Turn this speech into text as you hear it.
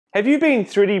Have you been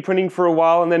 3D printing for a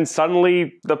while and then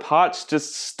suddenly the parts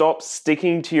just stop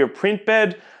sticking to your print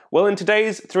bed? Well, in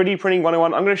today's 3D Printing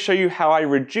 101, I'm going to show you how I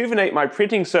rejuvenate my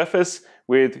printing surface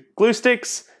with glue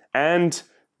sticks and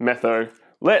metho.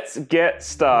 Let's get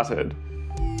started.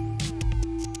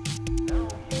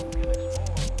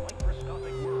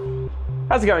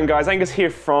 How's it going, guys? Angus here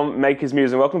from Muse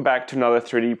and welcome back to another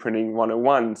 3D Printing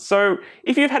 101. So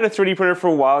if you've had a 3D printer for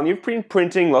a while and you've been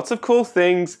printing lots of cool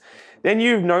things, then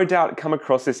you've no doubt come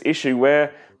across this issue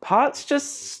where parts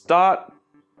just start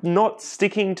not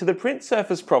sticking to the print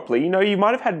surface properly. You know, you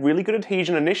might have had really good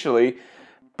adhesion initially,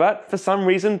 but for some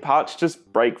reason parts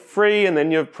just break free and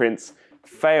then your prints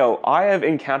fail. I have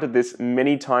encountered this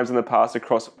many times in the past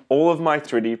across all of my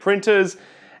 3D printers,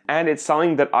 and it's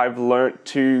something that I've learnt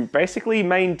to basically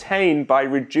maintain by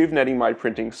rejuvenating my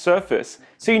printing surface.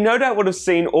 So you no doubt would have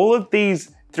seen all of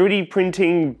these 3D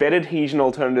printing bed adhesion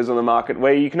alternatives on the market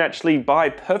where you can actually buy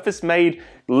purpose-made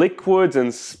liquids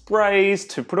and sprays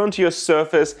to put onto your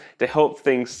surface to help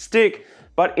things stick.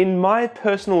 But in my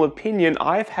personal opinion,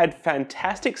 I've had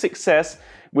fantastic success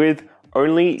with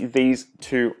only these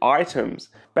two items.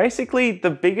 Basically, the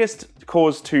biggest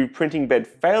cause to printing bed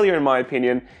failure, in my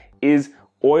opinion, is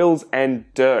oils and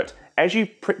dirt. As you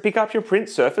pick up your print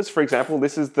surface, for example,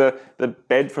 this is the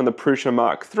bed from the Prusa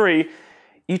Mark III,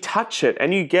 you touch it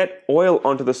and you get oil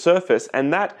onto the surface,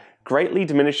 and that greatly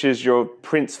diminishes your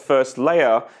print's first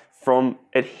layer from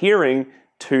adhering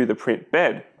to the print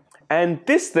bed. And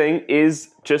this thing is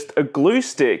just a glue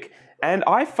stick, and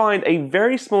I find a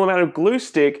very small amount of glue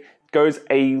stick goes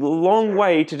a long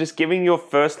way to just giving your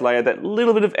first layer that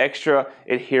little bit of extra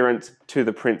adherence to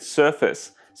the print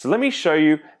surface. So let me show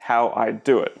you how I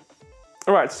do it.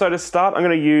 Alright, so to start I'm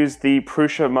going to use the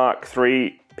Prusa Mark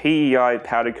III PEI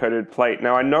powder coated plate.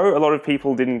 Now I know a lot of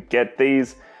people didn't get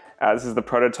these, this is the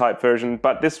prototype version,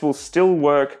 but this will still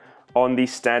work on the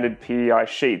standard PEI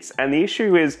sheets. And the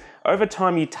issue is, over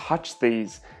time you touch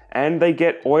these and they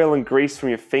get oil and grease from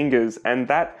your fingers, and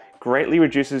that greatly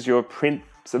reduces your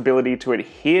print's ability to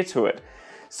adhere to it.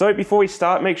 So before we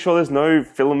start, make sure there's no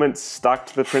filaments stuck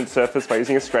to the print surface by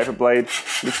using a scraper blade,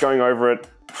 just going over it.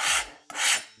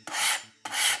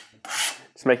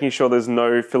 Just making sure there's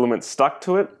no filaments stuck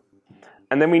to it.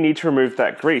 And then we need to remove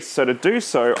that grease. So to do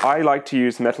so, I like to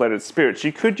use methylated spirits.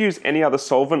 You could use any other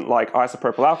solvent like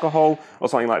isopropyl alcohol or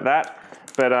something like that,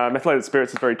 but methylated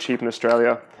spirits is very cheap in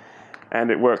Australia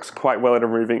and it works quite well at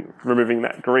removing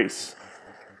that grease.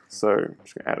 So I'm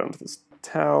just going to add it onto this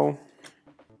towel.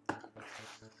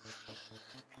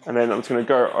 And then I'm just going to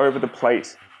go over the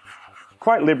plate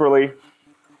quite liberally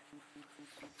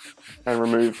and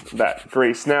remove that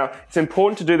grease. Now, it's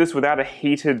important to do this without a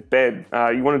heated bed.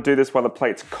 You want to do this while the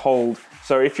plate's cold.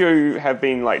 So if you have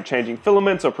been like changing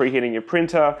filaments or preheating your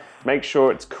printer, make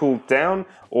sure it's cooled down,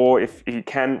 or if you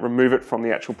can, remove it from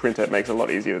the actual printer. It makes it a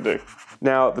lot easier to do.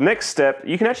 Now, the next step,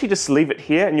 you can actually just leave it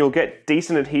here and you'll get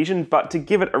decent adhesion, but to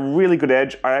give it a really good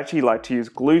edge, I actually like to use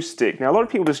glue stick. Now, a lot of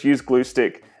people just use glue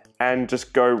stick and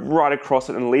just go right across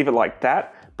it and leave it like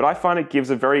that. But I find it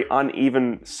gives a very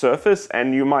uneven surface,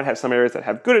 and you might have some areas that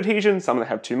have good adhesion, some that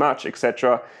have too much,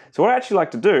 etc. So what I actually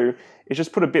like to do is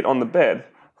just put a bit on the bed,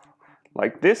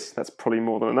 like this. That's probably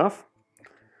more than enough.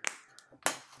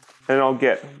 And I'll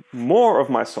get more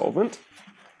of my solvent,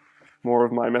 more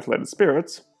of my methylated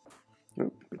spirits.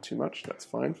 A bit too much, that's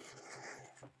fine.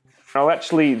 I'll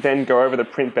actually then go over the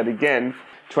print bed again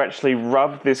to actually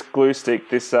rub this glue stick,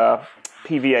 this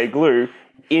PVA glue,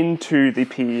 into the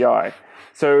PEI.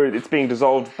 So it's being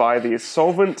dissolved by the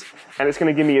solvent, and it's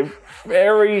going to give me a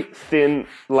very thin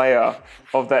layer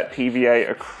of that PVA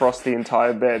across the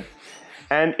entire bed.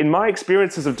 And in my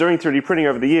experiences of doing 3D printing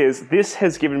over the years, this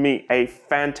has given me a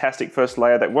fantastic first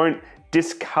layer that won't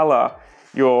discolor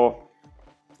your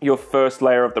first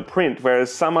layer of the print,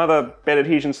 whereas some other bed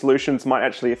adhesion solutions might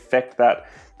actually affect that.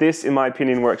 This, in my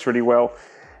opinion, works really well,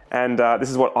 and this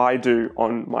is what I do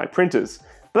on my printers.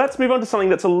 But let's move on to something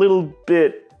that's a little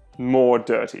bit more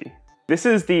dirty. This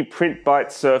is the Print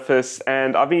Bite surface,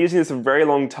 and I've been using this a very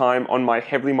long time on my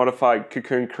heavily modified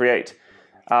Cocoon Create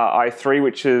i3,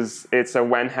 which is, it's a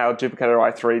Wanhao duplicator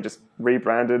i3, just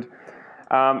rebranded.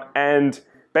 And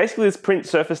basically this print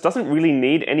surface doesn't really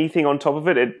need anything on top of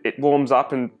it. It warms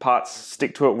up and parts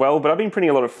stick to it well, but I've been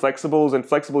printing a lot of flexibles, and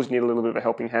flexibles you need a little bit of a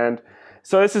helping hand.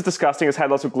 So this is disgusting. It's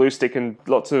had lots of glue stick and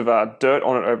lots of dirt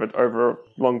on it over a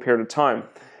long period of time.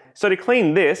 So to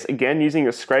clean this, again, using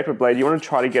a scraper blade, you want to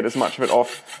try to get as much of it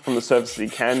off from the surface as you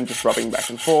can, just rubbing back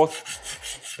and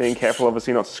forth. Being careful,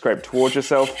 obviously, not to scrape towards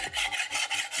yourself.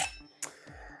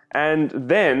 And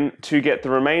then, to get the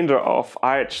remainder off,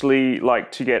 I actually like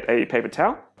to get a paper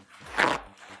towel,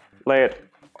 lay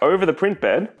it over the print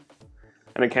bed.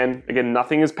 And again,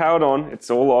 nothing is powered on, it's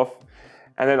all off.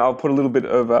 And then I'll put a little bit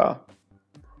of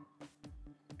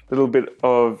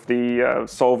the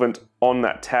solvent on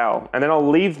that towel. And then I'll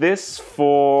leave this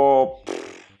for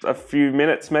a few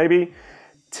minutes maybe,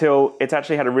 till it's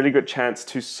actually had a really good chance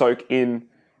to soak in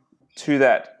to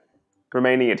that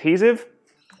remaining adhesive.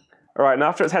 All right, and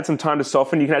after it's had some time to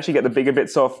soften, you can actually get the bigger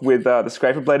bits off with the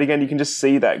scraper blade again. You can just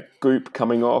see that goop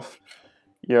coming off.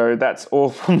 You know, that's all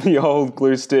from the old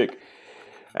glue stick,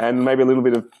 and maybe a little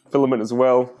bit of filament as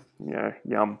well. You know,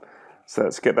 yum. So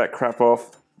let's get that crap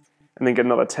off, and then get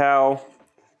another towel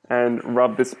and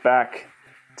rub this back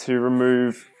to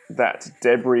remove that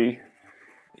debris.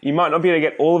 You might not be able to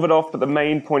get all of it off, but the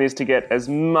main point is to get as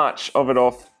much of it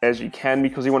off as you can,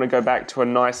 because you want to go back to a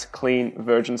nice, clean,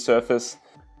 virgin surface.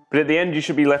 But at the end, you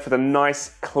should be left with a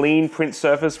nice, clean print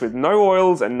surface with no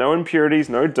oils and no impurities,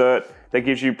 no dirt, that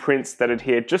gives you prints that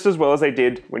adhere just as well as they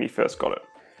did when you first got it.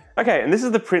 Okay, and this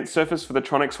is the print surface for the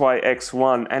Tronix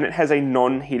YX1, and it has a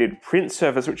non-heated print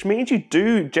surface, which means you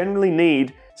do generally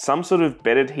need some sort of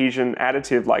bed adhesion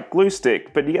additive like glue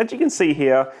stick. But as you can see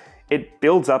here, it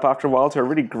builds up after a while to a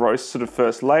really gross sort of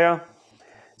first layer.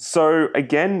 So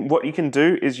again, what you can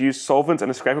do is use solvent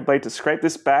and a scraper blade to scrape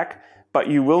this back, but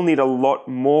you will need a lot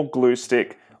more glue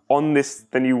stick on this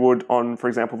than you would on, for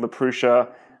example, the Prusa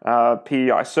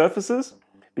PEI surfaces,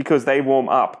 because they warm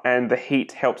up and the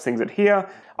heat helps things adhere.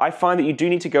 I find that you do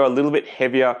need to go a little bit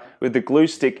heavier with the glue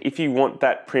stick if you want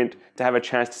that print to have a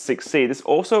chance to succeed. This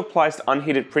also applies to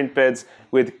unheated print beds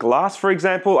with glass, for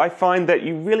example. I find that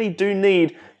you really do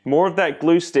need more of that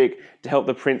glue stick to help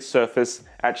the print surface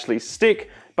actually stick.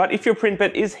 But if your print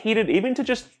bed is heated even to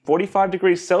just 45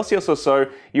 degrees Celsius or so,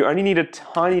 you only need a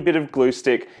tiny bit of glue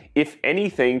stick, if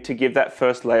anything, to give that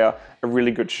first layer a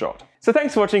really good shot. So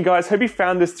thanks for watching, guys. Hope you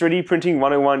found this 3D Printing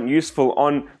 101 useful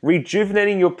on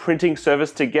rejuvenating your printing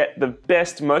surface to get the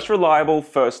best, most reliable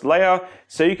first layer,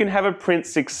 so you can have a print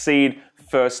succeed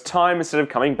first time instead of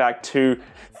coming back to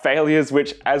failures,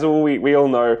 which, as we all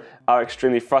know, are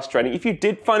extremely frustrating. If you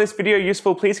did find this video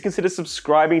useful, please consider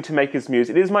subscribing to Maker's Muse.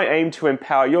 It is my aim to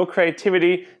empower your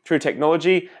creativity through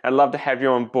technology, and I'd love to have you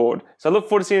on board. So I look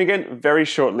forward to seeing you again very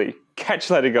shortly. Catch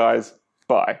you later, guys.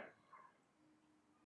 Bye.